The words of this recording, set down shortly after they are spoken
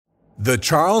The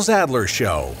Charles Adler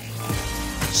Show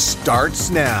starts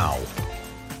now.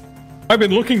 I've been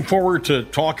looking forward to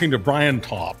talking to Brian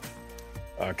Topp,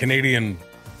 a Canadian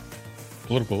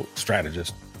political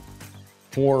strategist,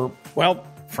 for, well,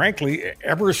 frankly,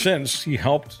 ever since he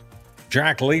helped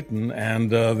Jack Layton and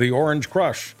the Orange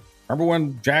Crush. Remember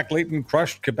when Jack Layton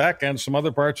crushed Quebec and some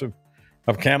other parts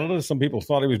of Canada? Some people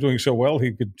thought he was doing so well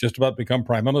he could just about become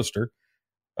prime minister.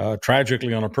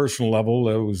 Tragically, on a personal level,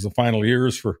 it was the final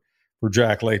years for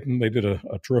Jack Layton. They did a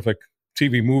terrific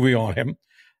TV movie on him.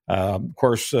 Of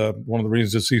course, one of the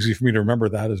reasons it's easy for me to remember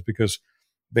that is because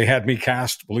they had me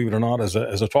cast, believe it or not, as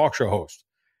a talk show host.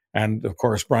 And of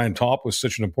course, Brian Topp was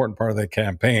such an important part of that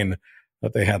campaign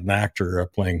that they had an actor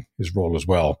playing his role as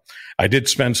well. I did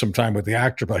spend some time with the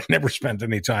actor, but I never spent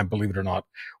any time, believe it or not,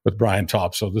 with Brian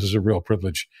Topp. So this is a real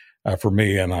privilege for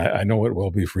me, and I know it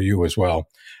will be for you as well.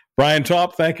 Brian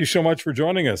Topp, thank you so much for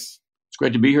joining us. It's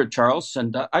great to be here, Charles.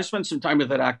 And I spent some time with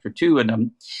that actor too.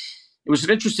 And it was an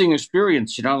interesting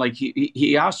experience, like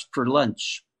he asked for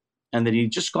lunch and then he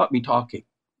just got me talking.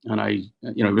 And he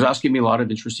was asking me a lot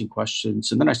of interesting questions.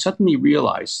 And then I suddenly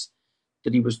realized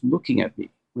that he was looking at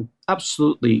me with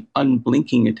absolutely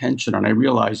unblinking attention. And I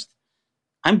realized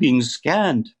I'm being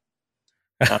scanned.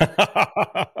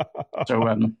 So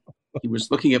he was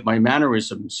looking at my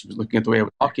mannerisms. He was looking at the way I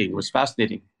was talking. It was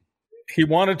fascinating. He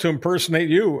wanted to impersonate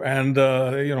you, and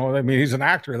he's an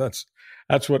actor. That's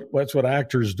what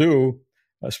actors do,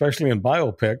 especially in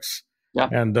biopics. Yeah.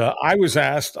 And I was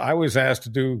asked to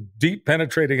do deep,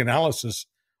 penetrating analysis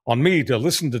on me, to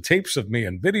listen to tapes of me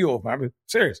and video of me. I mean,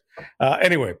 serious.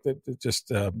 Anyway,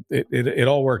 it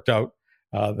all worked out.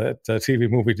 That TV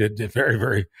movie did very,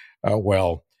 very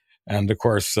well. And of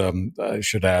course, I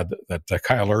should add that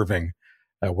Kyle Irving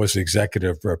was the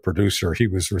executive producer. He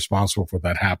was responsible for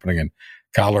that happening. And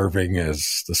Kyle Irving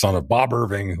is the son of Bob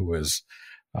Irving, who is,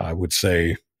 I would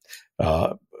say,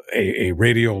 a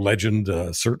radio legend,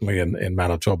 certainly in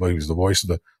Manitoba. He was the voice of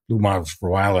the Blue Mountains for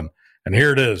a while. And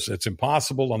here it is. It's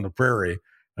impossible on the prairie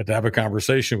to have a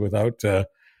conversation without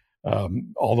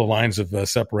all the lines of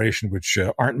separation, which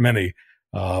aren't many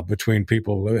between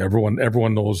people.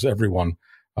 Everyone knows everyone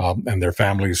and their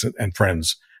families and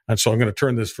friends. And so I'm going to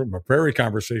turn this from a prairie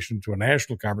conversation to a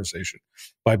national conversation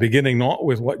by beginning not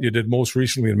with what you did most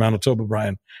recently in Manitoba,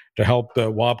 Brian, to help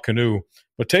Wab Canoe,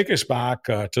 but take us back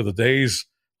to the days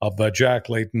of Jack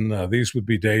Layton. These would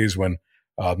be days when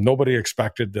nobody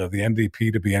expected the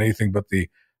NDP to be anything but the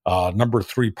number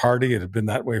 3 party. It had been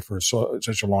that way for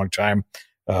such a long time,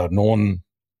 known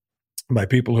by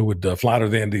people who would flatter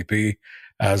the NDP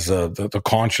as the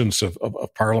conscience of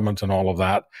Parliament and all of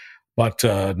that. But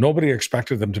nobody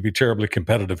expected them to be terribly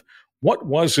competitive. What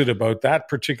was it about that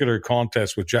particular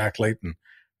contest with Jack Layton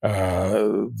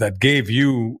that gave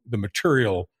you the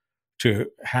material to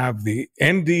have the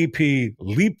NDP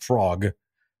leapfrog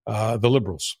the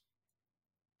Liberals?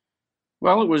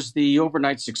 Well, it was the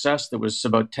overnight success that was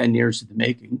about 10 years in the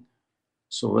making.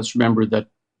 So let's remember that,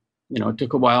 it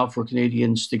took a while for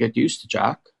Canadians to get used to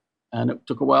Jack, and it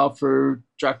took a while for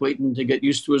Jack Layton to get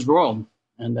used to his role.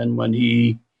 And then when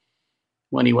he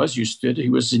was used to it, he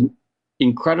was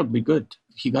incredibly good.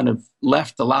 He kind of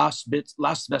left the last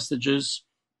vestiges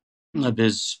of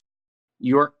his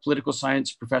York political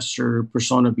science professor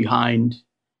persona behind,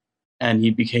 and he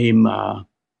became, a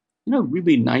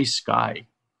really nice guy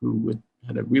who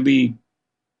had a really,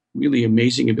 really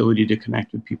amazing ability to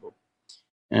connect with people.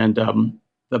 And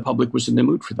the public was in the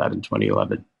mood for that in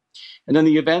 2011. And then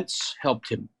the events helped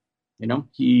him.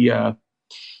 He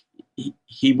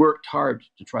worked hard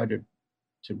to try to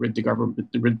rid the government,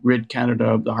 rid Canada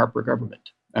of the Harper government.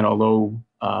 And although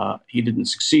he didn't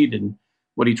succeed in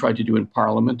what he tried to do in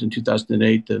Parliament in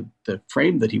 2008, the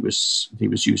frame that he was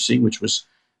using, which was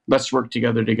let's work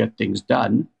together to get things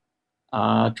done,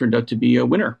 turned out to be a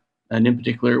winner. And in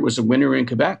particular, it was a winner in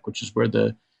Quebec, which is where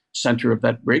the center of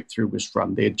that breakthrough was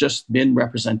from. They had just been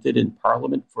represented in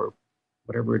Parliament for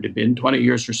whatever it had been, 20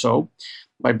 years or so,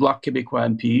 by Bloc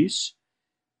Québécois MPs,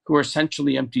 who were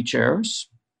essentially empty chairs.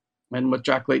 And what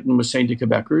Jack Layton was saying to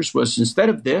Quebecers was, instead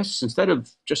of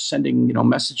just sending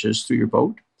messages through your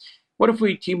vote, what if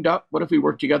we teamed up? What if we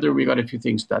worked together? We got a few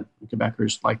things done. And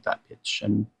Quebecers liked that pitch.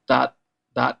 And that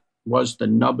was the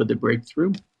nub of the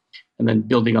breakthrough. And then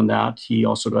building on that, he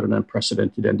also got an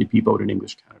unprecedented NDP vote in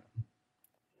English Canada.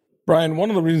 Brian, one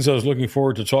of the reasons I was looking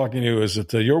forward to talking to you is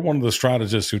that you're one of the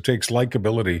strategists who takes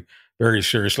likability very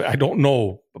seriously. I don't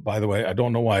know, by the way,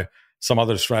 why some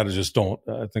other strategists don't.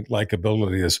 I think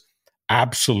likability is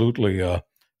absolutely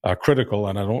critical,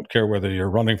 and I don't care whether you're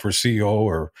running for CEO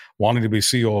or wanting to be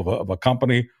CEO of a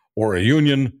company or a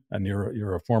union, and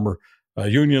you're a former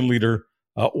union leader.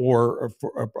 or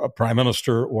a prime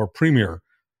minister or premier.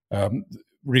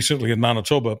 Recently in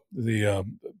Manitoba, the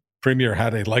premier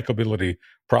had a likability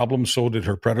problem. So did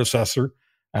her predecessor.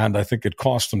 And I think it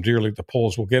cost them dearly at the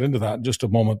polls. We'll get into that in just a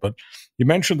moment. But you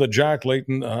mentioned that Jack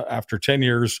Layton, after 10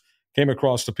 years, came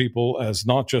across to people as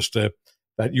not just that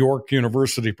York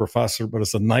University professor, but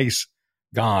as a nice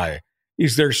guy.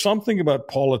 Is there something about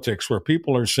politics where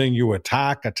people are seeing you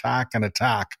attack, and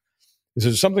attack? Is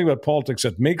there something about politics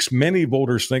that makes many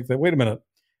voters think that, wait a minute,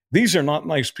 these are not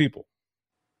nice people?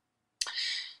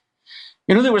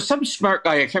 You know, there was some smart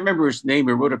guy, I can't remember his name,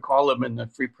 who wrote a column in the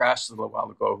Free Press a little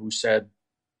while ago who said,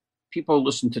 people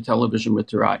listen to television with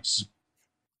their eyes.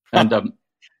 And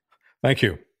thank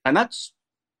you. And that's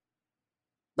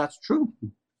true.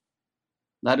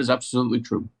 That is absolutely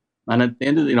true. And at the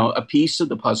end of a piece of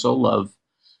the puzzle of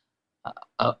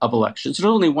elections,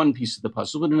 there's only one piece of the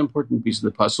puzzle, but an important piece of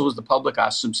the puzzle is the public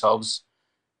asks themselves,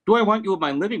 do I want you in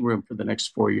my living room for the next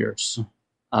 4 years?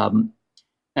 And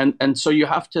so you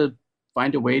have to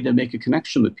find a way to make a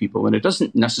connection with people. And it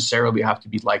doesn't necessarily have to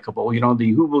be likable. You know,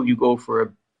 the who will you go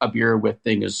for a beer with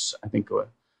thing is, I think, a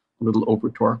little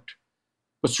over-torqued.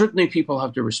 But certainly people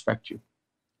have to respect you.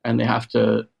 And they have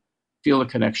to feel a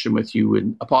connection with you,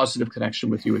 and a positive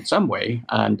connection with you in some way.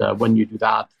 And when you do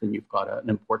that, then you've got an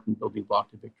important building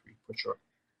block to victory, for sure.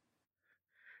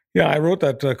 Yeah, I wrote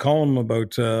that column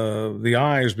about the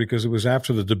eyes because it was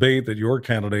after the debate that your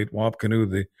candidate, Wap Kinew,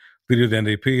 the leader of the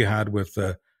NDP, had with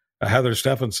Heather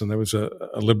Stephenson. There was a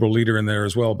Liberal leader in there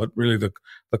as well, but really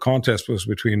the contest was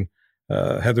between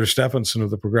Heather Stephenson of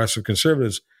the Progressive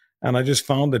Conservatives. And I just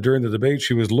found that during the debate,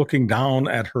 she was looking down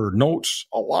at her notes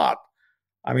a lot.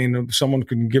 I mean, someone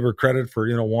can give her credit for,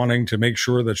 wanting to make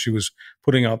sure that she was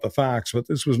putting out the facts, but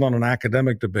this was not an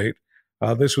academic debate.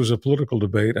 This was a political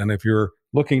debate. And if you're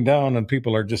looking down and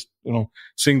people are just,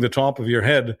 seeing the top of your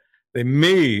head, they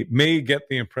may get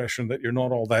the impression that you're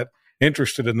not all that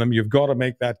interested in them. You've got to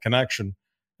make that connection.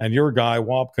 And your guy,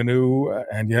 Wap Kinew,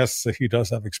 and yes, he does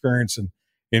have experience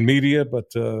in media,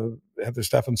 but Heather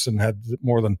Stephenson had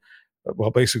more than,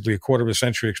 basically a quarter of a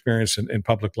century experience in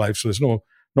public life. So there's no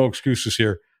excuses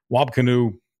here. Wap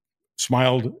Kinew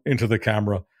smiled into the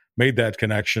camera, made that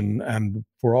connection. And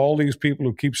for all these people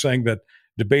who keep saying that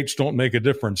debates don't make a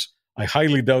difference, I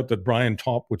highly doubt that Brian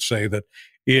Topp would say that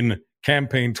in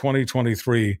campaign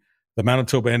 2023, the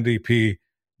Manitoba NDP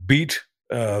beat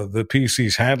the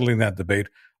PCs handling that debate.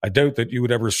 I doubt that you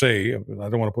would ever say, I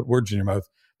don't want to put words in your mouth,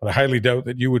 but I highly doubt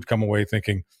that you would come away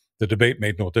thinking the debate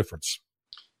made no difference.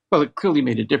 Well, it clearly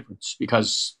made a difference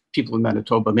because people in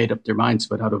Manitoba made up their minds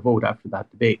about how to vote after that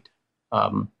debate.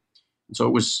 So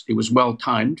it was well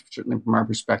timed, certainly from our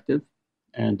perspective,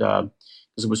 and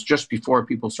because it was just before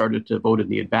people started to vote in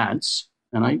the advance.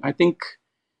 And I think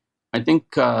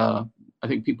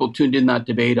people tuned in that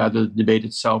debate, either the debate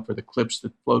itself or the clips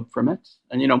that flowed from it.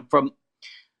 And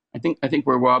I think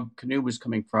where Wap Kinew was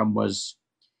coming from was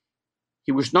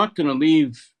he was not going to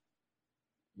leave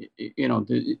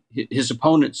his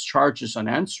opponent's charges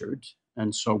unanswered.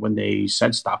 And so when they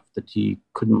said stuff that he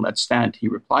couldn't let stand, he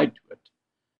replied to it.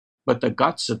 But the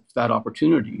guts of that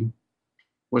opportunity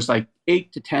was like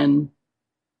 8 to 10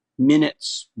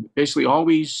 minutes, basically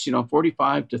always,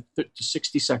 45 to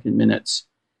 60-second minutes,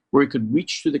 where he could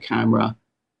reach through the camera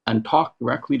and talk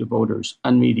directly to voters,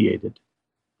 unmediated.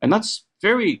 And that's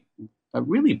a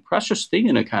really precious thing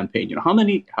in a campaign.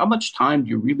 How much time do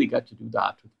you really get to do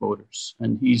that with voters?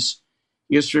 And he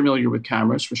is familiar with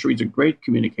cameras. For sure, he's a great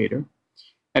communicator.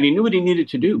 And he knew what he needed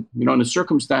to do. In a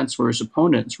circumstance where his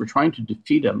opponents were trying to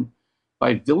defeat him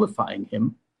by vilifying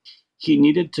him, he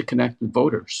needed to connect with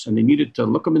voters. And they needed to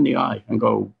look him in the eye and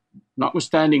go,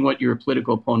 notwithstanding what your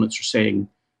political opponents are saying,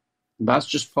 that's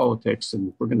just politics,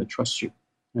 and we're going to trust you.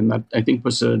 And that, I think,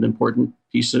 was an important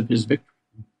piece of his victory.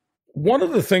 One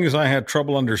of the things I had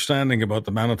trouble understanding about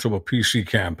the Manitoba PC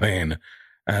campaign,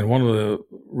 and one of the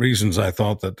reasons I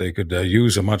thought that they could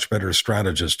use a much better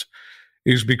strategist,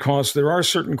 is because there are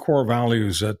certain core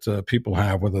values that people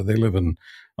have, whether they live in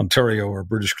Ontario or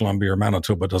British Columbia or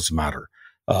Manitoba, doesn't matter.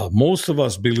 Most of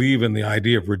us believe in the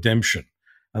idea of redemption.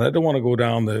 And I don't want to go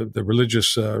down the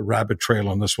religious rabbit trail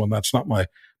on this one. That's not my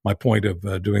point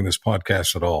of doing this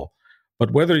podcast at all.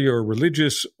 But whether you're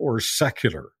religious or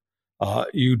secular,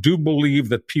 you do believe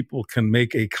that people can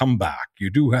make a comeback.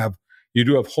 You do have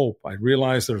hope. I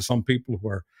realize there are some people who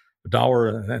are dour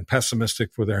and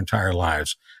pessimistic for their entire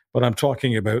lives, but I'm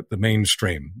talking about the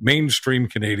mainstream. Mainstream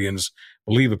Canadians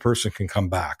believe a person can come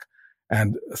back.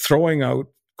 And throwing out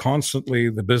constantly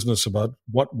the business about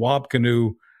what Wap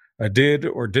Kinew did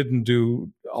or didn't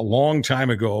do a long time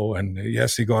ago, and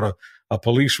yes, he got a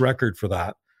police record for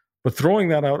that, but throwing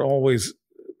that out always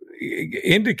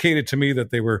indicated to me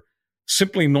that they were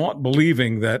simply not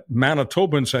believing that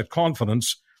Manitobans had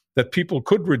confidence that people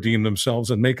could redeem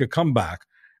themselves and make a comeback.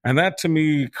 And that to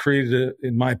me created,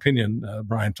 in my opinion,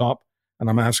 Brian Topp, and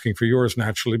I'm asking for yours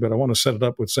naturally, but I want to set it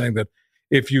up with saying that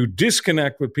if you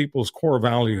disconnect with people's core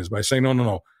values by saying,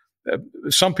 no,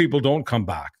 some people don't come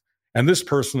back, and this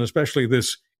person, especially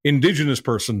this Indigenous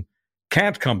person,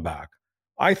 can't come back,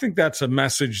 I think that's a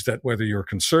message that whether you're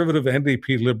conservative,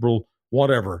 NDP, liberal,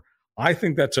 whatever, I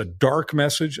think that's a dark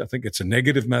message. I think it's a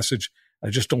negative message. I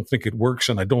just don't think it works,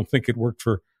 and I don't think it worked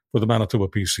for the Manitoba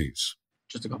PCs.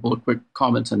 Just a couple of quick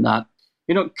comments on that.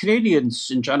 Canadians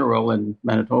in general and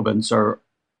Manitobans are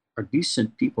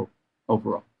decent people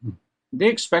overall. They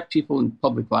expect people in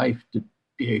public life to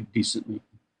behave decently.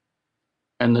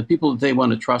 And the people that they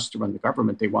want to trust to run the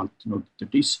government, they want to know that they're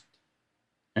decent.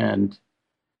 And,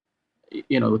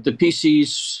 what the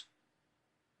PCs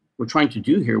were trying to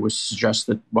do here was suggest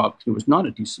that Bob Canoe was not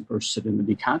a decent person and that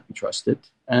he can't be trusted.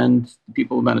 And the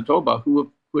people of Manitoba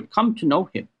who had come to know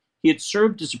him, he had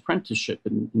served his apprenticeship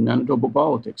in Manitoba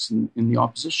politics in the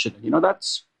opposition.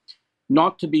 That's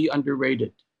not to be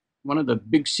underrated. One of the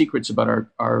big secrets about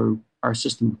our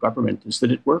system of government is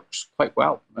that it works quite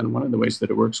well. And one of the ways that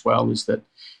it works well is that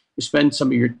you spend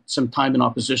some time in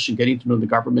opposition getting to know the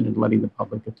government and letting the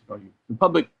public get to know you. The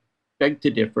public begged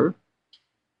to differ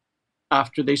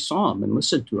after they saw him and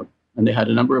listened to him. And they had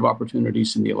a number of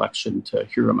opportunities in the election to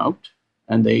hear him out,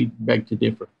 and they begged to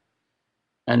differ.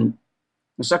 And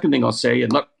the second thing I'll say,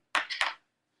 and look,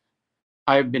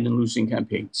 I've been in losing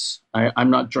campaigns. I'm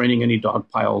not joining any dog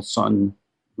piles on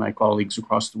my colleagues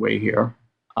across the way here,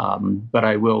 but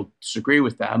I will disagree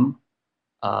with them,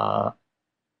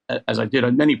 as I did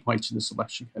on many points in this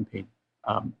election campaign.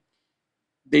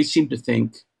 They seem to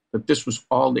think that this was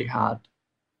all they had.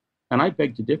 And I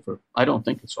beg to differ. I don't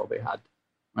think it's all they had.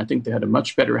 I think they had a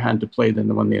much better hand to play than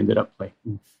the one they ended up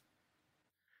playing.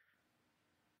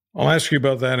 I'll ask you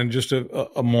about that in just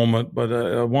a moment, but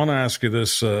I want to ask you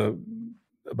this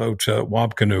about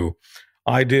Wab Kinew.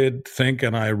 I did think,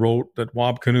 and I wrote, that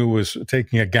Wab Kinew was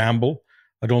taking a gamble.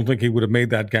 I don't think he would have made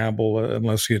that gamble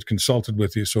unless he had consulted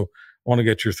with you. So I want to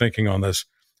get your thinking on this.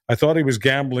 I thought he was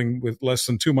gambling with less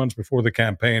than 2 months before the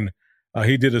campaign.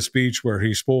 He did a speech where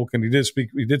he spoke, and he did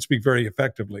speak very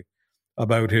effectively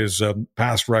about his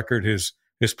past record, his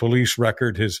police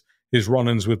record, his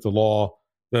run-ins with the law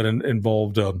that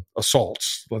involved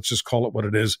assaults. Let's just call it what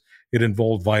it is. It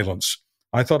involved violence.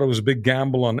 I thought it was a big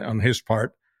gamble on his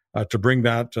part to bring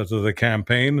that to the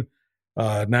campaign.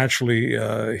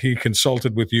 Naturally, he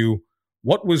consulted with you.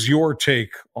 What was your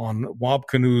take on Wab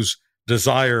Kinew's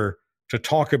desire to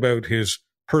talk about his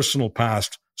personal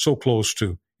past so close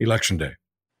to Election Day?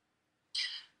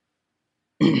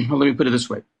 Well, let me put it this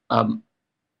way. I'll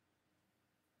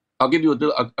give you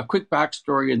a quick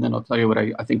backstory, and then I'll tell you what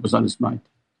I think was on his mind.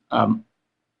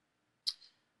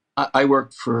 I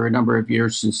worked for a number of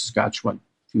years in Saskatchewan.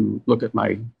 If you look at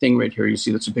my thing right here, you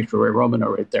see that's a picture of Ray Romano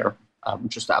right there,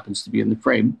 which just happens to be in the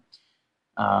frame.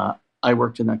 I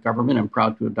worked in that government. I'm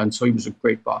proud to have done so. He was a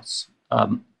great boss.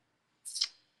 Now,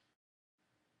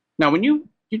 when you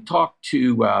talk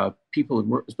to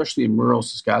people, especially in rural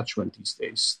Saskatchewan these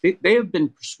days, they have been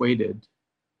persuaded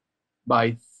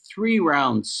by 3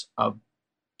 rounds of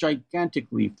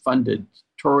gigantically funded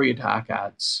Tory attack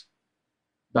ads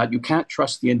that you can't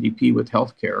trust the NDP with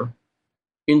healthcare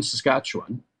in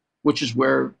Saskatchewan, which is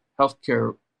where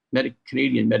healthcare,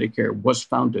 Canadian Medicare, was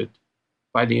founded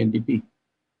by the NDP.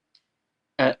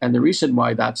 And the reason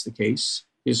why that's the case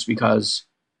is because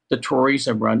the Tories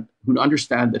who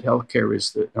understand that healthcare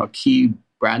is the key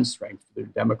brand strength for the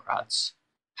Democrats,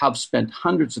 have spent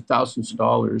hundreds of thousands of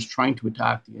dollars trying to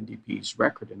attack the NDP's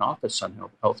record in office on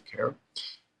healthcare,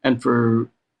 and for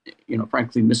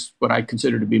frankly, what I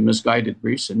consider to be misguided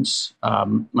reasons,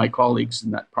 my colleagues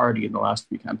in that party in the last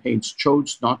 3 campaigns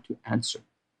chose not to answer.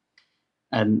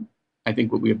 And I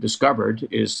think what we have discovered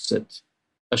is that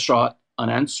a shot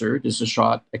unanswered is a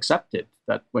shot accepted.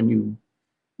 That when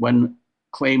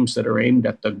claims that are aimed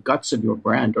at the guts of your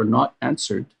brand are not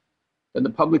answered, then the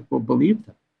public will believe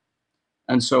them.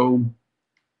 And so,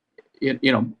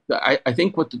 I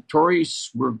think what the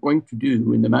Tories were going to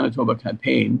do in the Manitoba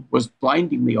campaign was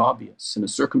blindingly obvious in a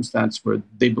circumstance where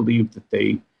they believed that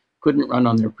they couldn't run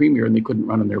on their premier and they couldn't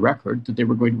run on their record, that they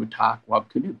were going to attack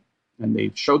Wab Kinew. And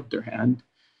they showed their hand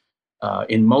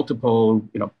in multiple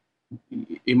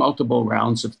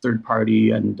rounds of third party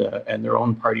and their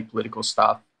own party political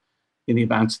stuff in the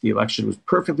advance of the election. It was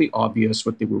perfectly obvious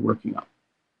what they were working on.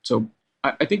 So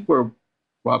I think where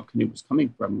Wab Kinew was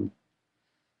coming from,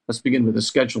 let's begin with the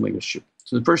scheduling issue.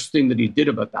 So the first thing that he did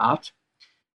about that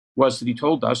was that he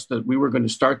told us that we were going to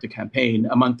start the campaign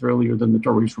a month earlier than the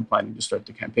Tories were planning to start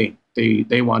the campaign.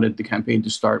 They wanted the campaign to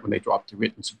start when they dropped the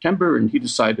writ in September, and he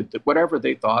decided that whatever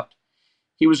they thought,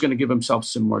 he was going to give himself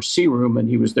some more sea room, and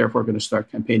he was therefore going to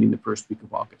start campaigning the first week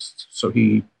of August. So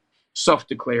he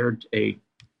self-declared a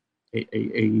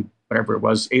whatever it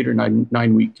was, 8 or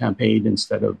 9 week campaign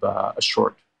instead of a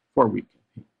short 4-week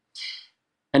campaign.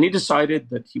 And he decided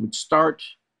that he would start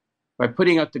by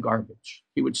putting out the garbage.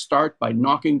 He would start by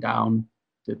knocking down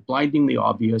the blindingly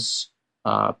obvious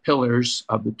pillars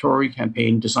of the Tory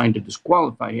campaign designed to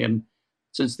disqualify him,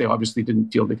 since they obviously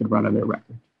didn't feel they could run on their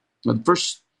record. Now, the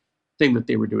first thing that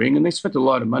they were doing, and they spent a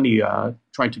lot of money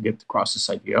trying to get across this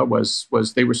idea, was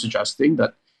they were suggesting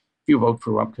that if you vote for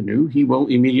Rob Canoe, he will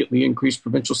immediately increase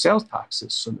provincial sales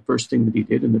taxes. So the first thing that he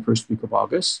did in the first week of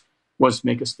August was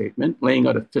make a statement laying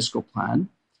out a fiscal plan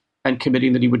and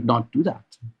committing that he would not do that.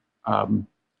 And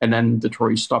then the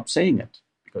Tories stopped saying it,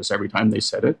 because every time they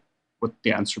said it, what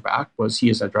the answer back was, he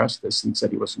has addressed this and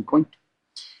said he wasn't going to.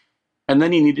 And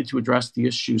then he needed to address the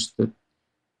issues that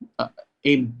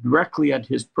aimed directly at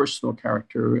his personal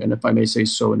character, and if I may say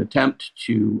so, an attempt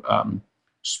to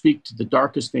speak to the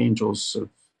darkest angels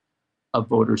of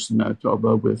voters in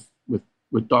Manitoba with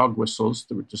dog whistles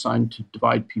that were designed to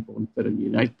divide people instead of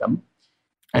unite them.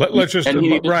 Let's just,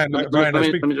 Brian, let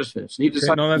me just finish. He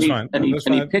decided, no, that's fine. And he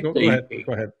picked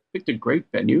Go ahead. Picked a great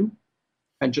venue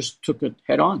and just took it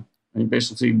head on. And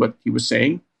basically what he was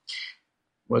saying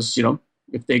was,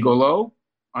 if they go low,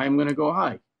 I'm going to go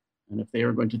high. And if they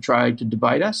are going to try to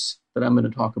divide us, then I'm going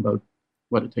to talk about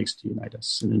what it takes to unite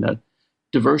us. And in a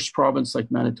diverse province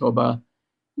like Manitoba,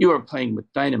 you are playing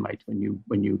with dynamite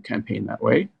when you campaign that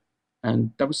way.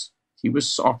 And he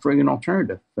was offering an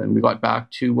alternative. And we got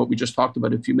back to what we just talked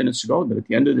about a few minutes ago, that at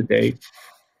the end of the day,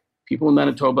 people in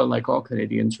Manitoba, like all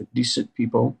Canadians, are decent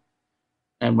people.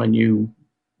 And when you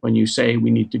say we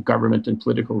need government and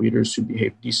political leaders who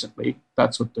behave decently,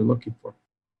 that's what they're looking for.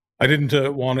 I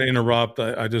didn't want to interrupt.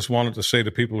 I just wanted to say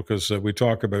to people, because we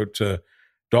talk about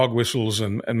dog whistles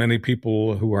and many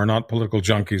people who are not political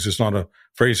junkies, it's not a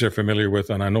phrase they're familiar with.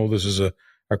 And I know this is a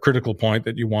critical point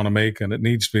that you want to make, and it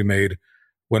needs to be made.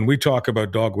 When we talk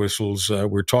about dog whistles,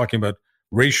 we're talking about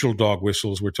racial dog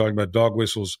whistles. We're talking about dog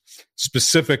whistles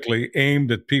specifically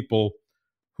aimed at people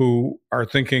who are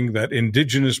thinking that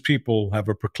Indigenous people have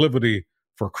a proclivity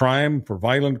for crime, for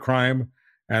violent crime,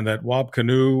 and that Rob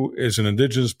Canoe is an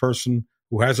Indigenous person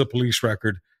who has a police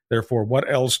record. Therefore,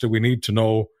 what else do we need to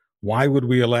know? Why would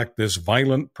we elect this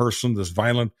violent person, this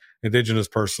violent Indigenous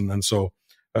person? And so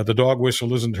the dog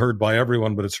whistle isn't heard by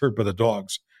everyone, but it's heard by the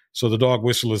dogs. So the dog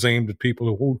whistle is aimed at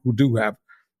people who do have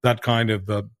that kind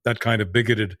of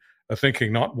bigoted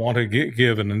thinking, not want to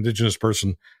give an Indigenous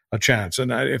person a chance.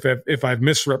 And if I've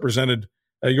misrepresented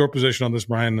your position on this,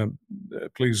 Brian,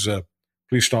 please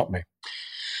stop me.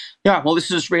 Yeah, well, this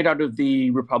is right out of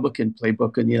the Republican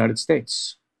playbook in the United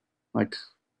States.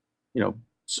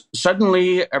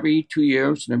 Suddenly every 2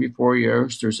 years and every 4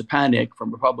 years, there's a panic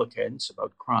from Republicans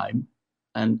about crime,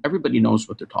 and everybody knows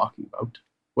what they're talking about.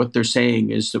 What they're saying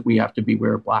is that we have to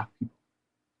beware of Black people.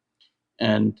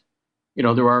 And,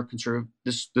 there are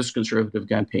this conservative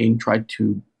campaign tried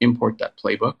to import that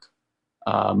playbook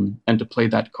and to play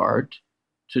that card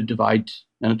to divide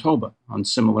Manitoba on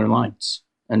similar lines.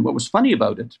 And what was funny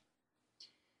about it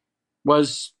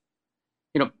was,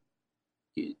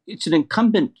 it's an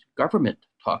incumbent government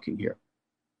talking here.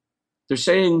 They're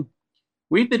saying,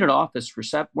 we've been in office for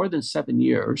more than 7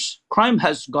 years. Crime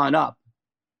has gone up.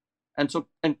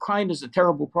 And crime is a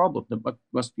terrible problem that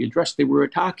must be addressed. They were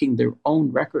attacking their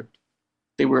own record.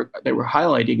 They were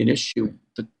highlighting an issue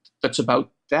that's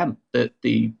about them. That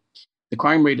the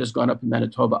crime rate has gone up in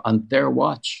Manitoba on their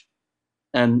watch.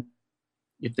 And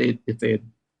if they had,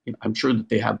 I'm sure that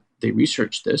they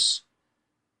researched this.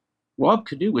 Rob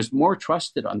Canoe was more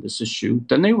trusted on this issue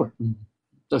than they were,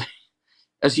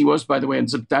 as he was, by the way, in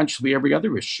substantially every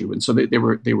other issue. And so they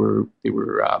were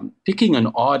picking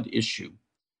an odd issue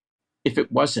if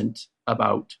it wasn't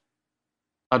about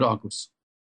a dog whistle.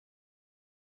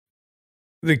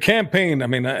 The campaign,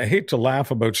 I hate to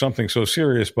laugh about something so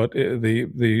serious, but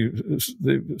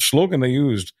the slogan they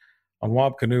used on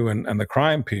Rob Canoe and the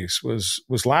crime piece was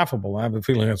laughable. I have a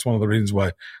feeling that's one of the reasons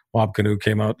why Rob Canoe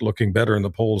came out looking better in the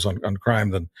polls on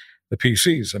crime than the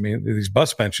PCs. These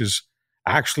bus benches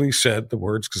actually said the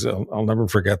words, because I'll never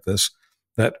forget this,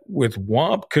 that with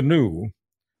Rob Canoe,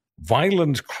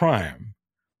 violent crime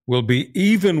will be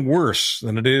even worse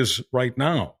than it is right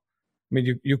now.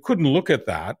 You couldn't look at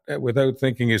that without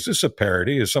thinking, is this a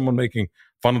parody? Is someone making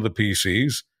fun of the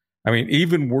PCs?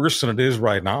 Even worse than it is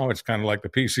right now. It's kind of like the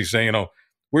PC saying,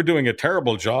 we're doing a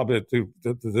terrible job.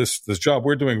 This job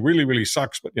we're doing really, really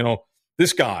sucks. But,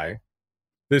 this guy,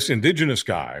 this Indigenous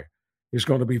guy, is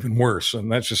going to be even worse.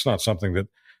 And that's just not something that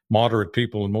moderate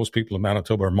people, and most people in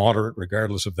Manitoba are moderate,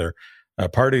 regardless of their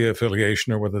party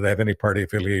affiliation or whether they have any party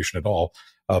affiliation at all.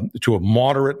 To a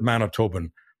moderate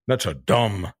Manitoban, that's a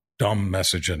dumb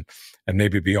message. And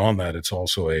maybe beyond that, it's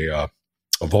also a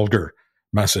vulgar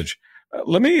message.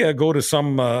 Let me go to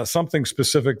something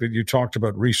specific that you talked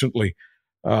about recently.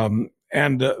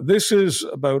 This is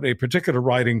about a particular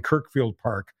riding, Kirkfield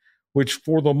Park, which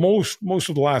for the most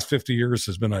of the last 50 years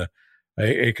has been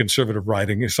a conservative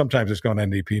riding. Sometimes it's gone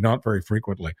NDP, not very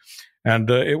frequently. And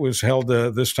it was held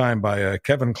this time by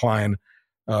Kevin Klein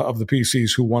of the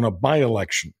PCs, who won a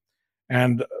by-election.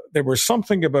 And there was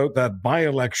something about that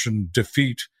by-election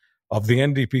defeat of the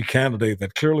NDP candidate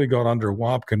that clearly got under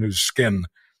Wab Kinew's skin.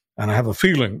 And I have a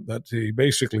feeling that he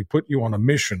basically put you on a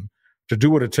mission to do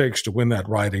what it takes to win that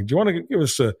riding. Do you want to give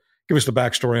us the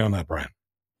backstory on that, Brian?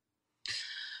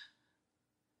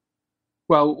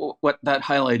 Well, what that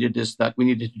highlighted is that we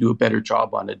needed to do a better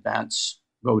job on advance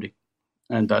voting,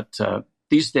 and that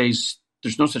these days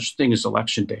there's no such thing as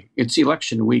election day. It's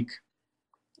election week,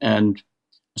 and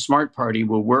a smart party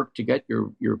will work to get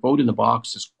your vote in the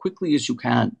box as quickly as you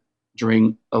can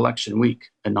during election week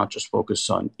and not just focus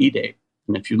on E-Day.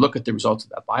 And if you look at the results of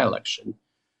that by-election,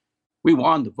 we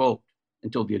won the vote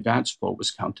until the advance vote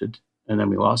was counted, and then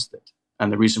we lost it.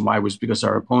 And the reason why was because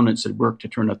our opponents had worked to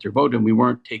turn out their vote, and we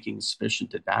weren't taking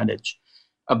sufficient advantage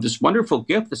of this wonderful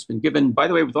gift that's been given, by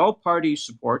the way, with all party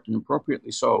support, and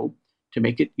appropriately so, to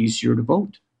make it easier to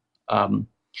vote. And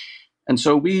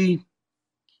so we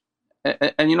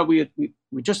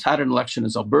just had an election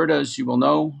as Alberta, as you will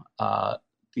know.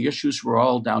 The issues were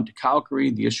all down to Calgary.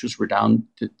 The issues were down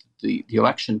to the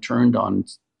election turned on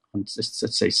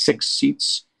let's say 6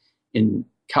 seats in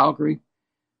Calgary,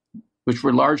 which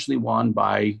were largely won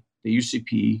by the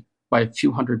UCP by a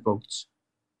few hundred votes.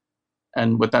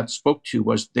 And what that spoke to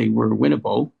was they were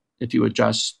winnable if you had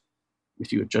just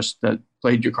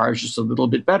played your cards just a little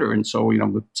bit better. And so,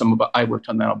 I worked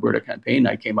on that Alberta campaign.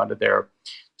 I came out of there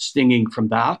stinging from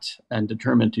that and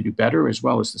determined to do better, as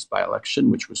well as this by-election,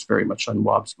 which was very much on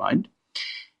Wab's mind.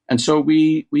 And so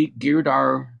we geared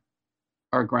our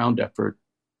ground effort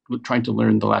trying to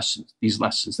learn these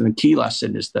lessons. And the key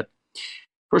lesson is that,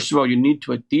 first of all,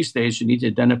 these days, you need to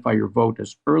identify your vote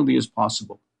as early as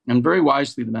possible. And very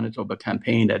wisely, the Manitoba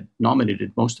campaign had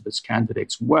nominated most of its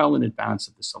candidates well in advance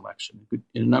of this election,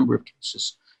 in a number of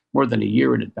cases, more than a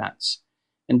year in advance.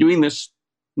 And doing this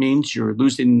means you're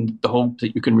losing the hope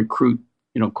that you can recruit,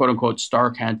 quote unquote, star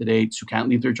candidates who can't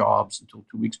leave their jobs until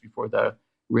 2 weeks before the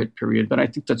writ period. But I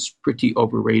think that's pretty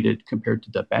overrated compared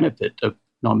to the benefit of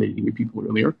nominating your people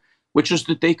earlier, which is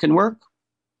that they can work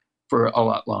for a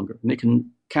lot longer. And they can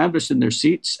canvass in their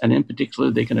seats, and in particular,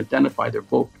 they can identify their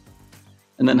vote.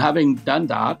 And then, having done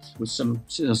that with some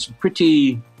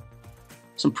pretty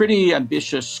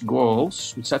ambitious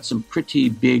goals, we set some pretty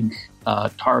big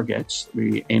targets that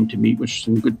we aimed to meet, which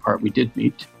in good part we did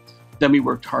meet. Then we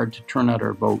worked hard to turn out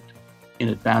our vote in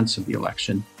advance of the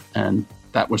election, and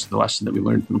that was the lesson that we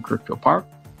learned from Kirkfield Park.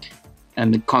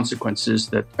 And the consequence is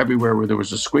that everywhere where there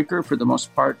was a squeaker, for the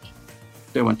most part,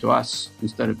 they went to us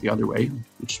instead of the other way,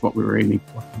 which is what we were aiming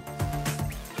for.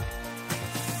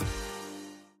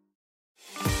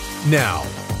 Now,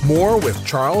 more with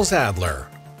Charles Adler.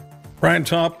 Brian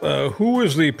Topp, who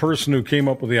is the person who came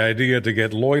up with the idea to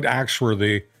get Lloyd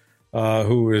Axworthy,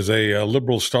 who is a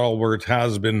Liberal stalwart,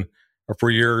 has been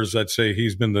for years? I'd say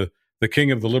he's been the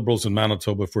king of the Liberals in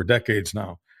Manitoba for decades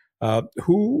now.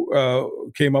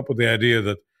 Who came up with the idea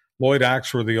that Lloyd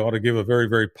Axworthy ought to give a very,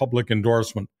 very public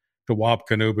endorsement to Wab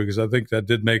Kinew? Because I think that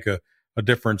did make a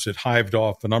difference. It hived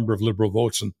off a number of Liberal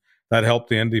votes, and that helped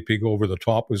the NDP go over the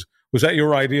top. Was that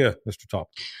your idea, Mr. Topp?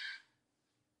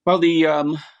 Well,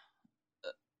 the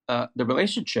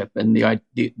relationship and the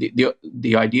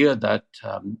idea that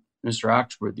Mr.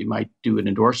 Axworthy might do an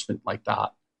endorsement like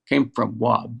that came from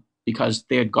Wab, because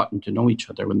they had gotten to know each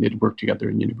other when they'd worked together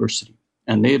in university,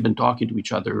 and they had been talking to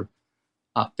each other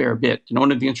a fair bit. And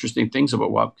one of the interesting things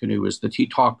about Wab Kinew is that he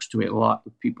talks to a lot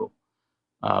of people,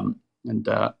 and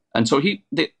so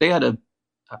they had a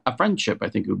friendship. I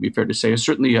think it would be fair to say,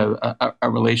 certainly a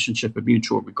relationship of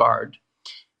mutual regard.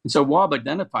 And so Wab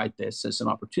identified this as an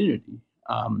opportunity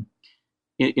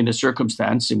in a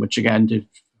circumstance in which, again, if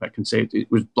I can say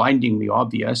it was blindingly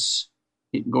obvious,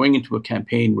 going into a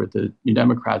campaign where the New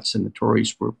Democrats and the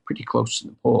Tories were pretty close in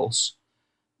the polls,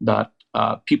 that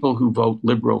people who vote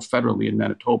Liberal federally in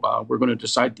Manitoba were going to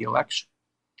decide the election.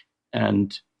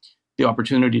 And the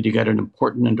opportunity to get an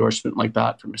important endorsement like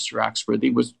that from Mr.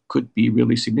 Axworthy could be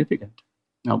really significant.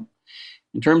 Now,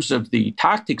 in terms of the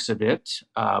tactics of it,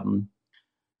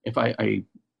 if I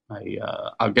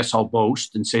guess I'll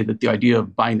boast and say that the idea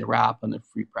of buying the wrap on the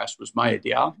Free Press was my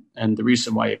idea, and the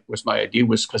reason why it was my idea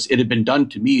was because it had been done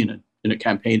to me in a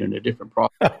campaign in a different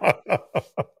province,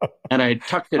 and I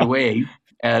tucked it away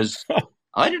as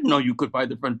I didn't know you could buy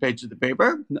the front page of the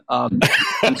paper,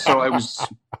 and so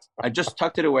I just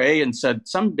tucked it away and said,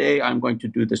 someday I'm going to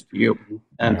do this for you,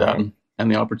 and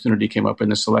the opportunity came up in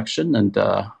this election, and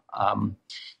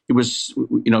it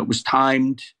was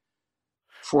timed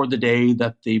for the day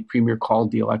that the premier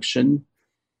called the election,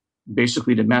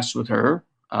 basically to mess with her,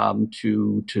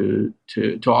 to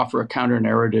offer a counter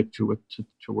narrative to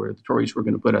where the Tories were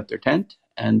going to put out their tent,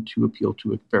 and to appeal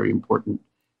to a very important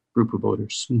group of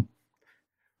voters.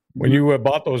 When you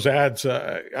bought those ads,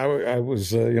 I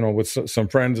was, with some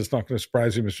friends. It's not going to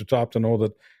surprise you, Mr. Topp, to know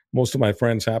that most of my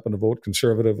friends happen to vote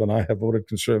Conservative, and I have voted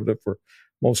Conservative for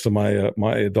most of my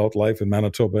adult life in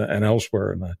Manitoba and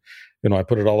elsewhere. And I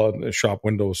put it all out in the shop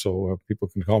window so people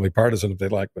can call me partisan if they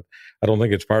like, but I don't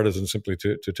think it's partisan, simply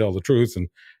to tell the truth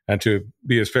and to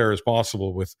be as fair as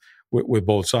possible with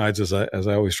both sides, as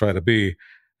I always try to be.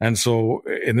 And so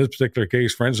in this particular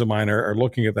case, friends of mine are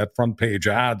looking at that front page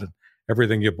ad, and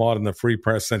everything you bought in the Free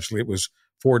Press. Essentially, it was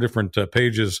 4 different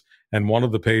pages, and one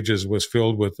of the pages was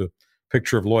filled with a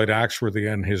picture of Lloyd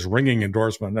Axworthy and his ringing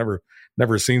endorsement.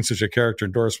 Never seen such a character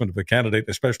endorsement of a candidate,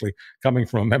 especially coming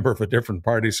from a member of a different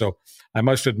party. So I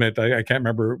must admit, I can't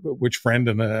remember which friend,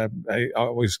 and I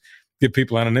always give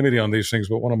people anonymity on these things,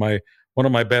 but one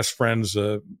of my best friends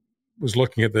was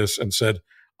looking at this and said,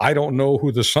 I don't know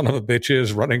who the son of a bitch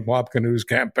is running Wab Kinew's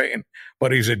campaign,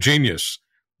 but he's a genius.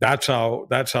 That's how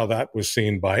that was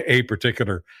seen by a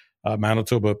particular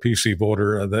Manitoba PC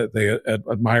voter. That they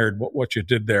admired what you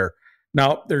did there.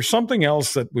 Now, there's something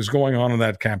else that was going on in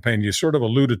that campaign. You sort of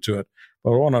alluded to it,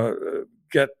 but I want to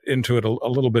get into it a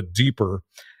little bit deeper.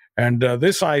 And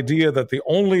this idea that the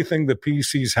only thing the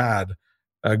PCs had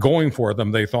going for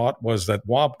them, they thought, was that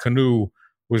Wab Kinew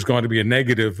was going to be a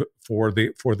negative for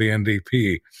the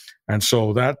NDP, and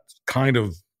so that kind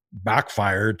of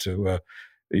backfired, to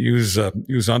use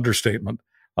understatement.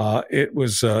 It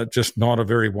was just not a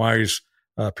very wise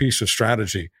piece of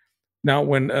strategy. Now,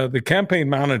 when the campaign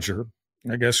manager,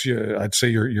 I guess I'd say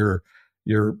your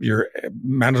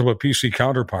Manitoba PC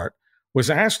counterpart, was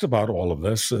asked about all of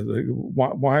this,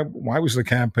 why was the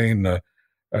campaign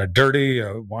dirty?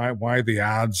 Why the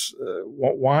ads?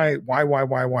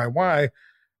 Why?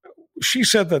 She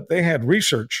said that they had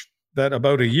research that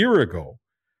about a year ago,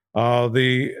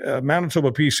 the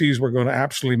Manitoba PCs were going to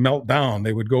absolutely melt down.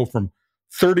 They would go from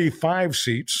 35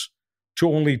 seats to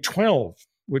only 12,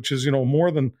 which is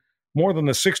more than a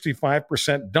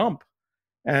 65% dump.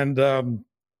 And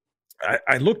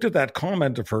I looked at that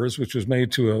comment of hers, which was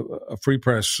made to a Free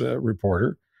Press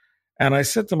reporter, and I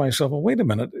said to myself, well, wait a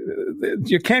minute,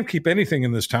 you can't keep anything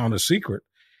in this town a secret.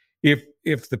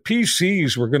 If the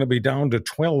PCs were going to be down to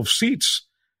 12 seats,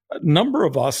 a number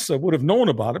of us would have known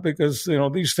about it, because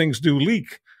these things do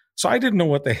leak. So I didn't know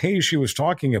what the haze she was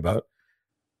talking about.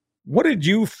 What did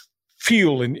you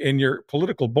feel in your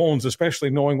political bones, especially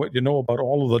knowing what you know about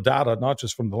all of the data, not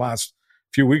just from the last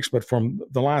few weeks, but from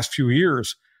the last few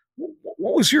years?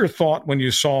 What was your thought when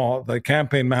you saw the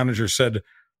campaign manager said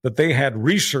that they had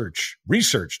research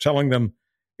telling them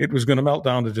it was going to melt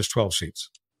down to just 12 seats?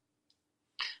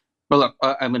 Well, look,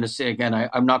 I'm going to say again,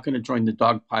 I'm not going to join the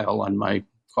dog pile on my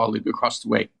colleague across the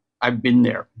way. I've been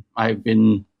there. I've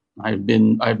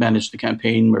managed a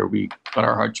campaign where we got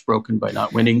our hearts broken by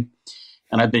not winning,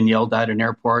 and I've been yelled at in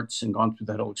airports and gone through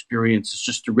that whole experience. It's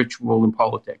just a ritual in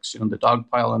politics, the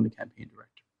dog pile on the campaign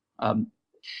director.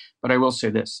 But I will say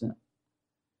this: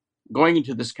 going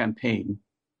into this campaign,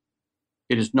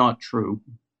 it is not true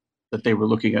that they were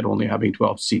looking at only having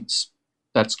 12 seats.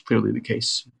 That's clearly the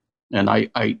case, and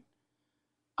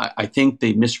I think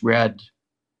they misread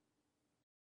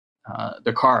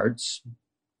the cards,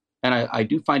 and I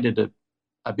do find it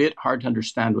a bit hard to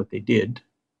understand what they did.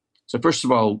 So first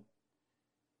of all,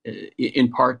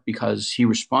 in part because he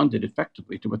responded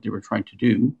effectively to what they were trying to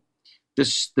do,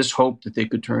 this hope that they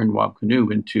could turn Wab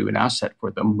Kinew into an asset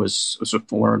for them was a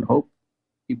forlorn hope.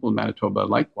 People in Manitoba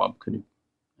like Wab Kinew,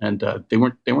 and they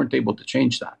weren't able to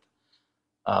change that.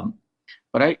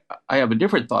 But I have a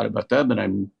different thought about them,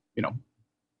 and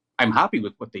I'm happy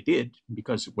with what they did,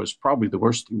 because it was probably the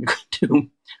worst thing they could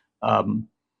do.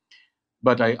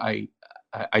 But I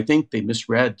think they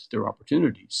misread their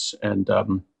opportunities, and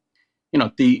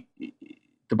the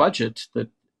budget that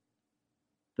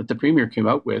the premier came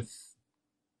out with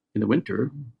in the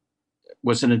winter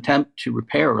was an attempt to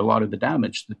repair a lot of the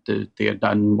damage that they had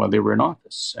done while they were in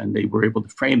office. And they were able to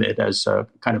frame it as a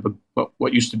kind of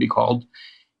what used to be called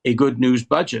a good news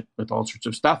budget with all sorts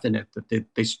of stuff in it that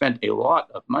they spent a lot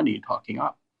of money talking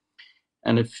up.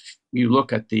 And if you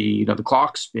look at the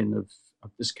clock spin of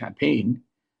this campaign,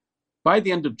 by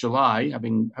the end of July,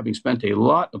 having spent a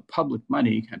lot of public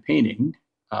money campaigning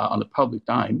on the public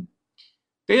dime,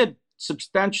 they had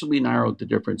substantially narrowed the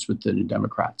difference with the New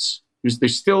Democrats. They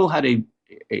still had a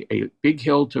big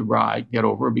hill to get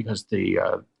over because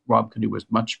Rob Canoe was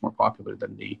much more popular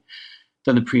than the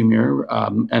premier,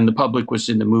 and the public was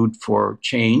in the mood for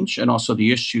change, and also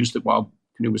the issues that Rob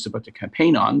Canoe was about to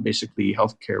campaign on, basically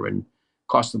healthcare and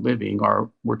cost of living,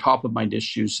 were top of mind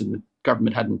issues, and the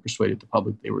government hadn't persuaded the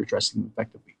public they were addressing them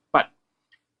effectively. But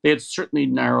they had certainly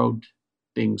narrowed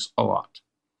things a lot.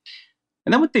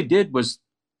 And then what they did was,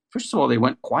 first of all, they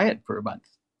went quiet for a month.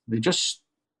 They just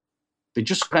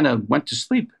kind of went to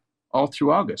sleep all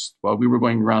through August while we were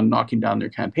going around knocking down their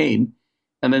campaign.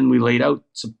 And then we laid out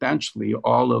substantially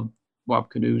all of Rob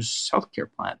Canoe's healthcare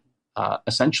plan,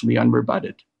 essentially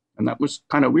unrebutted. And that was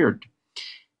kind of weird.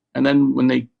 And then when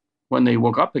they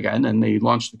woke up again and they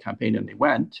launched the campaign and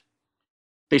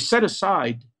they set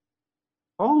aside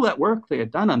all that work they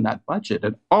had done on that budget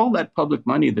and all that public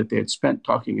money that they had spent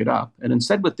talking it up. And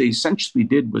instead, what they essentially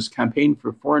did was campaign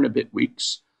for 4 and a bit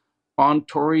weeks on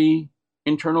Tory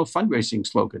internal fundraising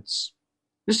slogans.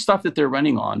 This stuff that they're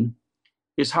running on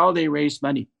is how they raise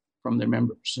money from their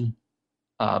members,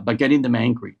 by getting them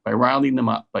angry, by riling them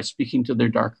up, by speaking to their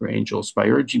darker angels, by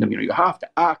urging them, you have to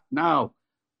act now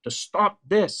to stop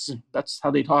this. That's how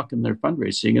they talk in their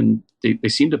fundraising, and they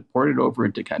seem to port it over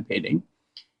into campaigning.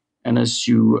 And as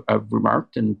you have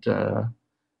remarked, and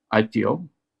I feel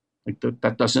like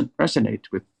that doesn't resonate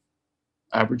with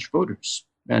average voters.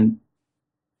 And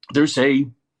there's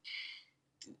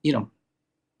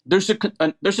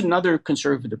another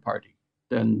conservative party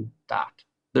than that.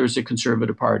 There's a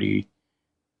conservative party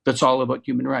that's all about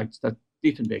human rights. That's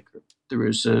Diefenbaker. There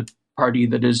is a party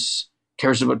that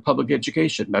cares about public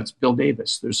education. That's Bill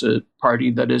Davis. There's a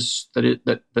party that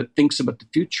thinks about the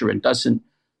future and doesn't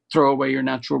throw away your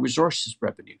natural resources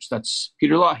revenues. That's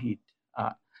Peter Lougheed.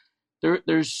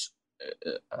 There's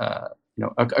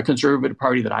a conservative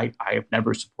party that I have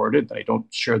never supported, that I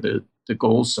don't share the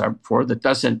goals for, that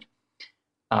doesn't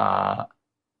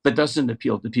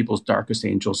appeal to people's darkest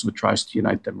angels, but tries to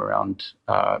unite them around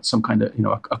some kind of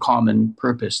a common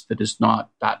purpose that is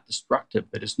not that destructive,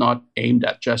 that is not aimed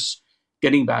at just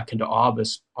getting back into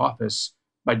office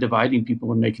by dividing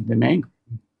people and making them angry.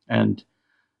 And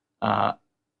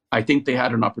I think they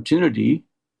had an opportunity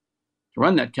to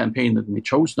run that campaign, and they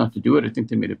chose not to do it. I think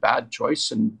they made a bad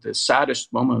choice. And the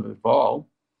saddest moment of it all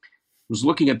was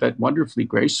looking at that wonderfully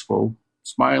graceful,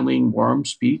 smiling, warm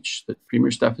speech that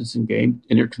Premier Stephenson gave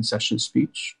in her concession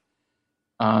speech.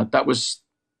 That was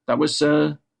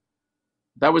a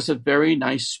very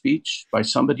nice speech by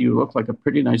somebody who looked like a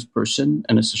pretty nice person,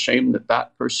 and it's a shame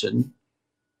that person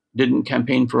didn't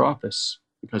campaign for office,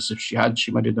 because if she had,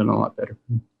 she might have done a lot better.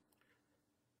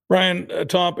 Brian,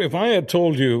 Topp, if I had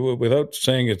told you, without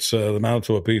saying it's the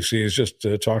Manitoba PC, is just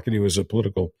talking to you as a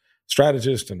political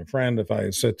strategist and a friend, if I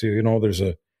had said to you,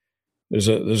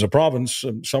 there's a province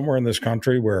somewhere in this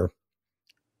country where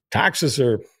taxes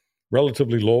are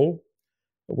relatively low,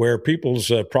 where people's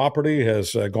property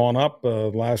has gone up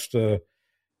most of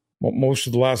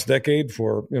the last decade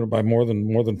by more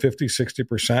than 50,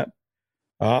 60%,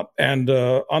 and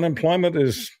unemployment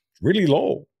is really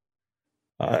low.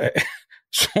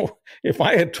 So if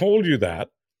I had told you that,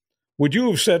 would you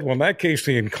have said, well, in that case,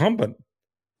 the incumbent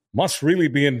must really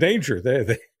be in danger?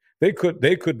 They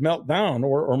could melt down,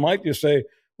 or might you say,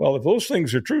 well, if those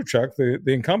things are true, Chuck, the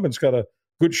incumbent's got a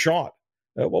good shot?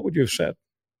 What would you have said?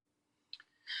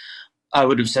 I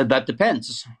would have said that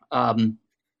depends.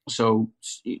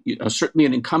 Certainly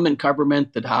an incumbent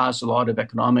government that has a lot of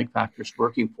economic factors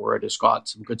working for it has got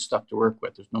some good stuff to work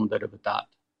with. There's no doubt about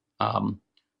that.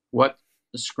 What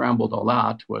scrambled all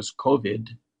that was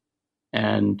COVID,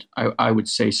 and I would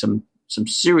say some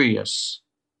serious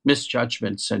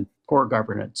misjudgments and poor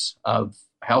governance of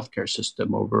a healthcare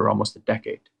system over almost a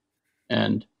decade.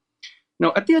 And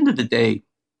at the end of the day,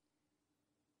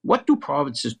 what do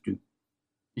provinces do?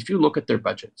 If you look at their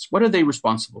budgets, what are they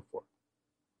responsible for?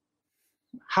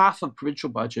 Half of provincial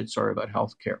budgets are about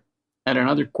healthcare, and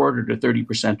another quarter to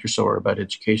 30% or so are about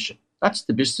education. That's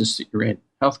the business that you're in,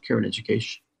 healthcare and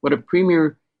education. What a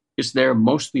premier is there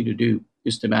mostly to do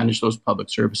is to manage those public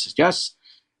services. Yes,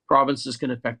 provinces can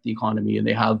affect the economy, and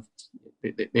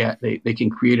they can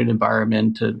create an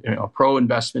environment, a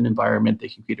pro-investment environment. They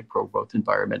can create a pro-growth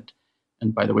environment,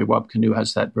 And by the way, Wab Kinew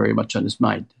has that very much on his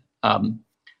mind.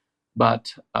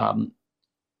 But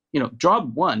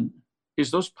job one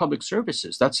is those public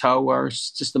services. That's how our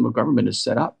system of government is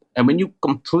set up. And when you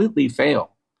completely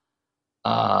fail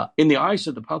in the eyes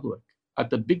of the public at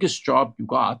the biggest job you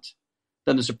got,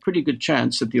 then there's a pretty good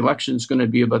chance that the election is going to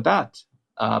be about that.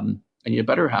 And you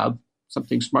better have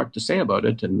something smart to say about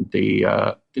it. And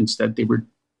instead they were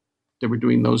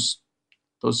doing those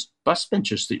bus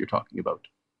benches that you're talking about.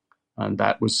 And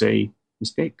that was a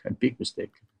mistake, a big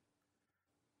mistake.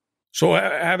 So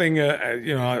having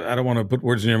I don't want to put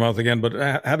words in your mouth again,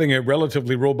 but having a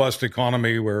relatively robust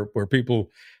economy where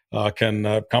people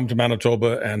can come to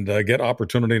Manitoba and get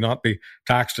opportunity, not be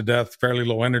taxed to death, fairly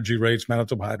low energy rates,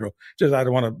 Manitoba Hydro. Just I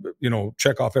don't want to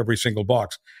check off every single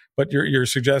box, but you're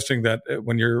suggesting that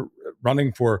when you're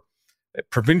running for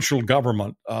provincial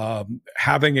government,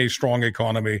 having a strong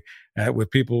economy with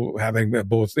people having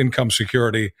both income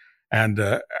security and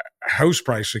house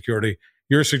price security,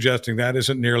 you're suggesting that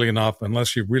isn't nearly enough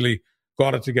unless you've really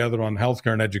got it together on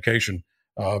healthcare and education.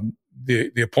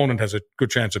 The opponent has a good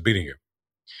chance of beating you.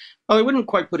 Well, I wouldn't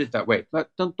quite put it that way. But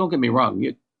don't get me wrong.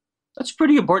 That's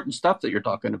pretty important stuff that you're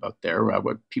talking about there.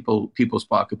 What people's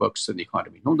pocketbooks and the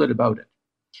economy. No doubt about it.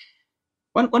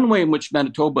 One way in which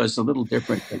Manitoba is a little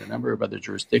different than a number of other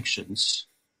jurisdictions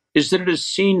is that it has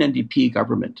seen NDP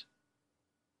government,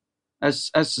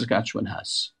 as Saskatchewan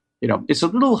has. It's a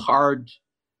little hard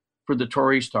for the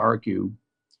Tories to argue,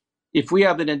 if we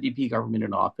have an NDP government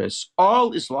in office,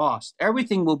 all is lost.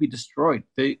 Everything will be destroyed.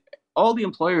 All the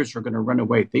employers are going to run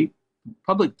away.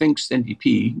 Public thinks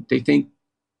NDP, they think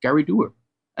Gary Doer.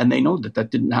 And they know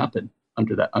that didn't happen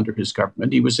under his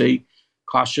government. He was a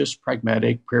cautious,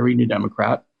 pragmatic, prairie New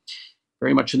Democrat,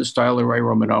 very much in the style of Ray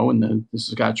Romano and the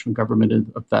Saskatchewan government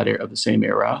of the same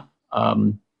era.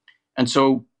 And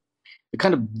so the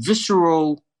kind of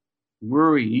visceral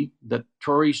worry that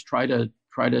Tories try to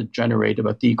generate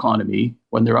about the economy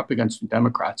when they're up against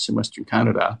Democrats in Western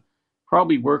Canada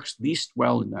probably works least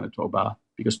well in Manitoba,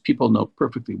 because people know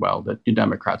perfectly well that New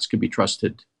Democrats can be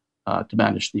trusted to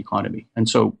manage the economy. And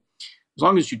so as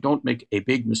long as you don't make a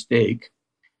big mistake,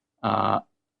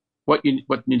 what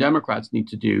New Democrats need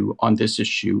to do on this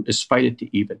issue is fight it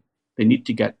to even. They need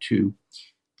to get to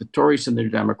the Tories and the New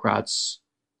Democrats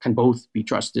can both be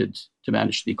trusted to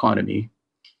manage the economy.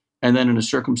 And then in a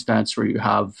circumstance where you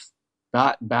have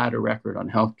that bad a record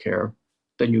on healthcare,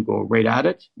 then you go right at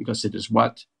it, because it is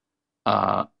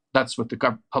that's what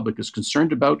the public is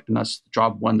concerned about, and that's the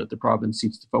job one that the province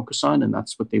needs to focus on, and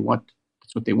that's what they want.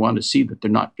 That's what they want to see that they're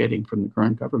not getting from the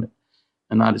current government,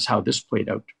 and that is how this played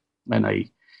out. And I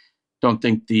don't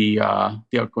think the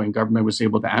outgoing government was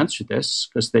able to answer this,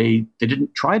 because they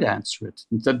didn't try to answer it.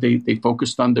 Instead, they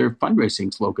focused on their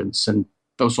fundraising slogans, and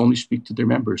those only speak to their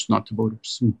members, not to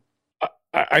voters.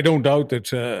 I don't doubt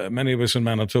that many of us in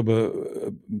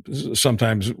Manitoba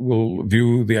sometimes will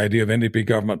view the idea of NDP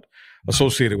government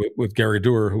associated with Gary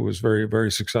Doer, who was very, very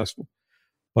successful.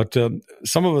 But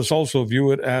some of us also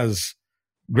view it as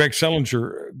Greg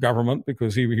Selinger government,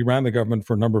 because he ran the government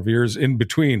for a number of years in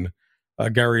between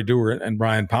Gary Doer and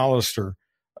Brian Pallister.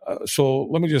 So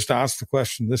let me just ask the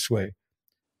question this way.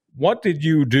 What did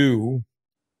you do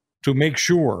to make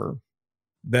sure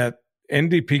that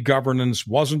NDP governance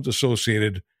wasn't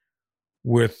associated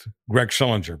with Greg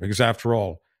Selinger? Because after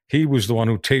all, he was the one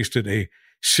who tasted a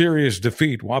serious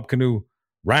defeat. Wab Kinew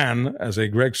ran as a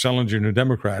Greg Selinger New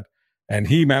Democrat, and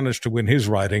he managed to win his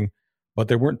riding, but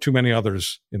there weren't too many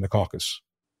others in the caucus.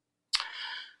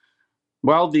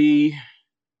 Well, the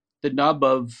nub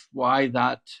of why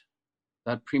that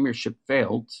premiership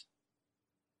failed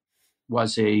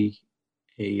was a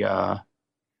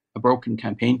broken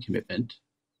campaign commitment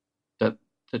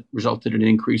that resulted in an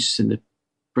increase in the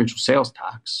provincial sales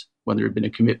tax when there had been a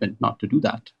commitment not to do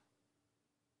that.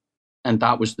 And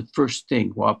that was the first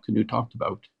thing Wab Kinew talked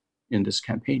about in this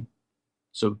campaign.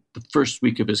 So the first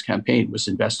week of his campaign was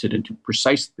invested into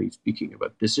precisely speaking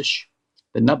about this issue,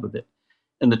 the nub of it.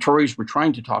 And the Tories were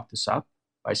trying to talk this up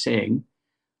by saying,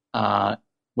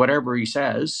 whatever he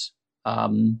says,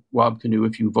 Wab Kinew,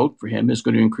 if you vote for him, is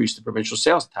going to increase the provincial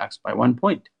sales tax by 1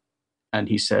 point. And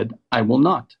he said, I will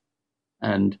not.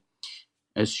 And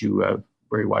as you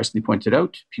very wisely pointed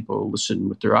out, people listen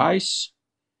with their eyes.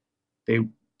 They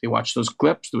watched those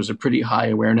clips. There was a pretty high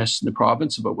awareness in the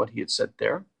province about what he had said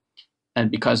there.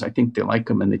 And because I think they like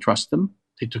him and they trust him,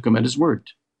 they took him at his word.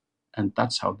 And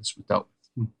that's how this was dealt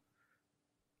with.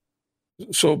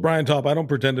 So, Brian Topp, I don't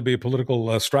pretend to be a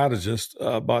political strategist,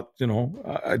 but,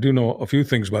 I do know a few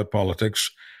things about politics,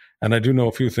 and I do know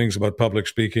a few things about public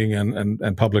speaking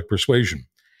and public persuasion.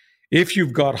 If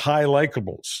you've got high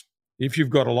likables, if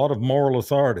you've got a lot of moral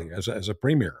authority as a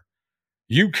premier,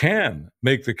 you can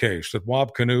make the case that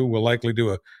Wab Kinew will likely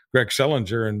do a Greg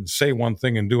Selinger and say one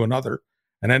thing and do another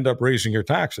and end up raising your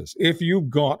taxes. If you've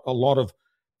got a lot of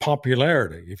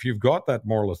popularity, if you've got that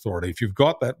moral authority, if you've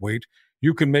got that weight,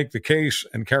 you can make the case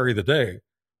and carry the day.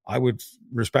 I would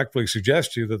respectfully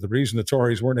suggest to you that the reason the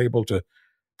Tories weren't able to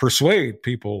persuade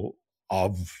people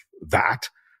of that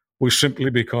was simply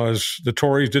because the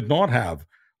Tories did not have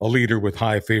a leader with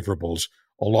high favorables,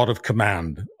 a lot of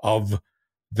command of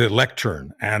the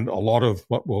lectern, and a lot of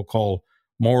what we'll call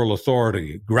moral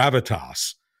authority,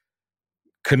 gravitas.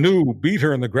 Kinew beat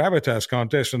her in the gravitas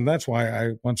contest, and that's why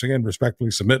I once again respectfully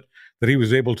submit that he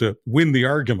was able to win the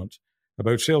argument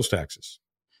about sales taxes.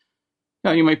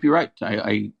 Yeah, you might be right.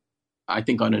 I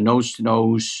think on a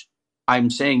nose-to-nose, I'm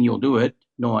saying you'll do it.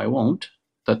 No, I won't.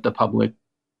 That the public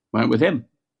went with him.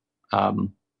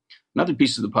 Another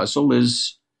piece of the puzzle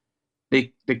is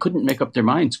they couldn't make up their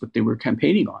minds what they were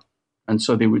campaigning on. And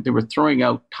so they were throwing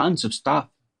out tons of stuff.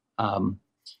 And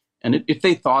if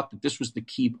they thought that this was the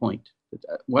key point,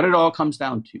 what it all comes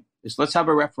down to is let's have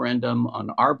a referendum on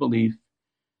our belief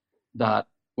that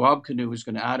Wab Kinew is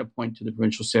going to add a point to the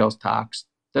provincial sales tax,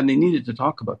 then they needed to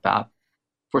talk about that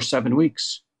for 7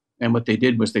 weeks. And what they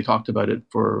did was they talked about it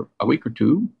for a week or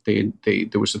two. There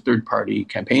was a third-party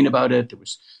campaign about it.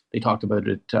 They talked about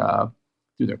it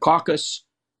through their caucus,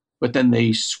 but then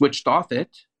they switched off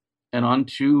it and on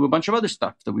to a bunch of other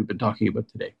stuff that we've been talking about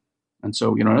today. And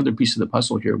so, another piece of the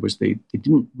puzzle here was they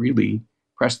didn't really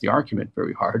press the argument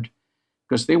very hard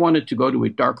because they wanted to go to a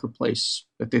darker place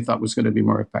that they thought was going to be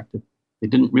more effective. They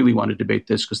didn't really want to debate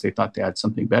this because they thought they had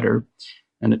something better.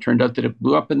 And it turned out that it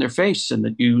blew up in their face and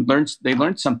that they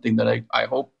learned something that I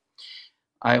hope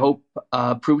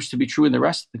proves to be true in the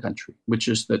rest of the country, which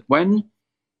is that when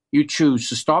you choose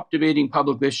to stop debating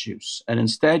public issues and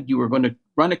instead you are going to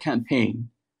run a campaign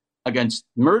against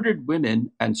murdered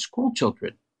women and school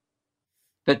children,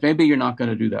 that maybe you're not going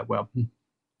to do that well.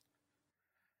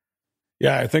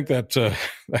 Yeah, I think that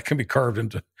that can be carved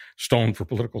into stone for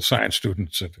political science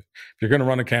students. If you're going to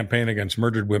run a campaign against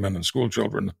murdered women and school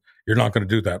children, you're not going to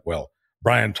do that well.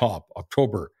 Brian Topp,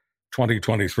 October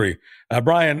 2023.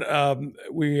 Brian,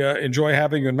 we enjoy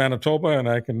having you in Manitoba, and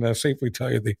I can safely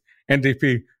tell you the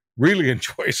NDP really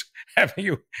enjoys having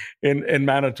you in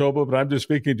Manitoba. But I'm just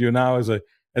speaking to you now as a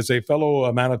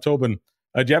fellow Manitoban.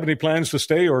 Do you have any plans to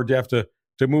stay, or do you have to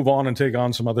move on and take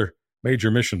on some other major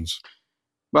missions?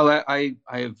 Well,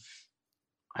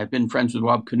 I've been friends with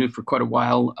Wab Kinew for quite a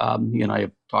while. He and I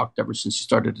have talked ever since he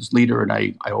started as leader, and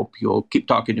I hope he'll keep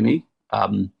talking to me.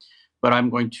 But I'm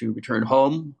going to return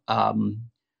home to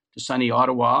sunny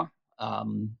Ottawa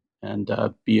and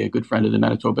be a good friend of the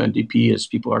Manitoba NDP, as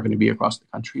people are going to be across the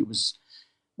country.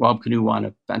 Wab Kinew won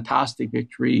a fantastic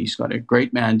victory. He's got a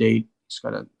great mandate. He's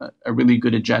got a really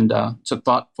good agenda. It's a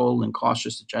thoughtful and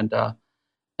cautious agenda.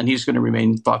 And he's going to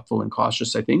remain thoughtful and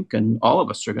cautious, I think. And all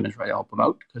of us are going to try to help him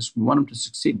out because we want him to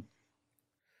succeed.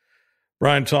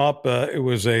 Brian Topp, it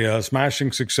was a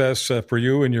smashing success for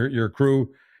you and your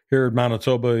crew here at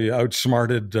Manitoba. You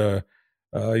outsmarted,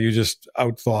 you just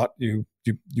outthought, you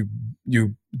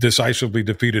decisively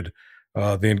defeated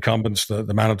the incumbents,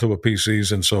 the Manitoba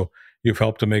PCs. And so you've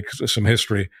helped to make some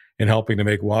history in helping to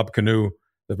make Wab Kinew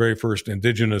the very first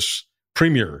Indigenous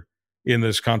premier in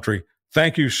this country.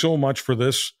 Thank you so much for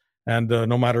this. And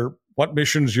no matter what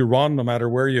missions you run, no matter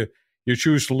where you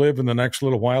choose to live in the next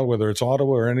little while, whether it's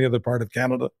Ottawa or any other part of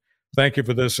Canada, thank you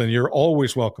for this. And you're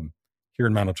always welcome here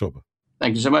in Manitoba.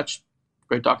 Thank you so much.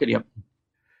 Great talking to you.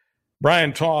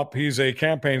 Brian Topp, he's a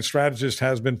campaign strategist,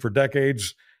 has been for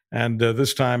decades. And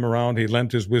this time around, he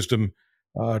lent his wisdom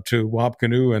to Wab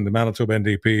Kinew and the Manitoba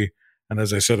NDP. And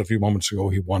as I said a few moments ago,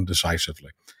 he won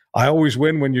decisively. I always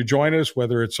win when you join us,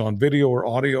 whether it's on video or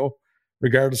audio,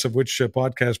 regardless of which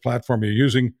podcast platform you're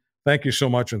using. Thank you so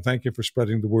much, and thank you for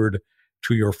spreading the word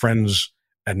to your friends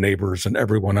and neighbors and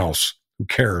everyone else who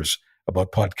cares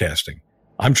about podcasting.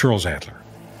 I'm Charles Adler.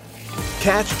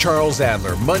 Catch Charles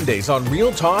Adler Mondays on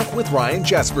Real Talk with Ryan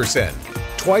Jesperson,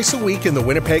 twice a week in the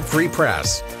Winnipeg Free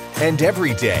Press, and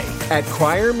every day at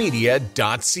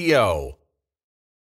criermedia.co.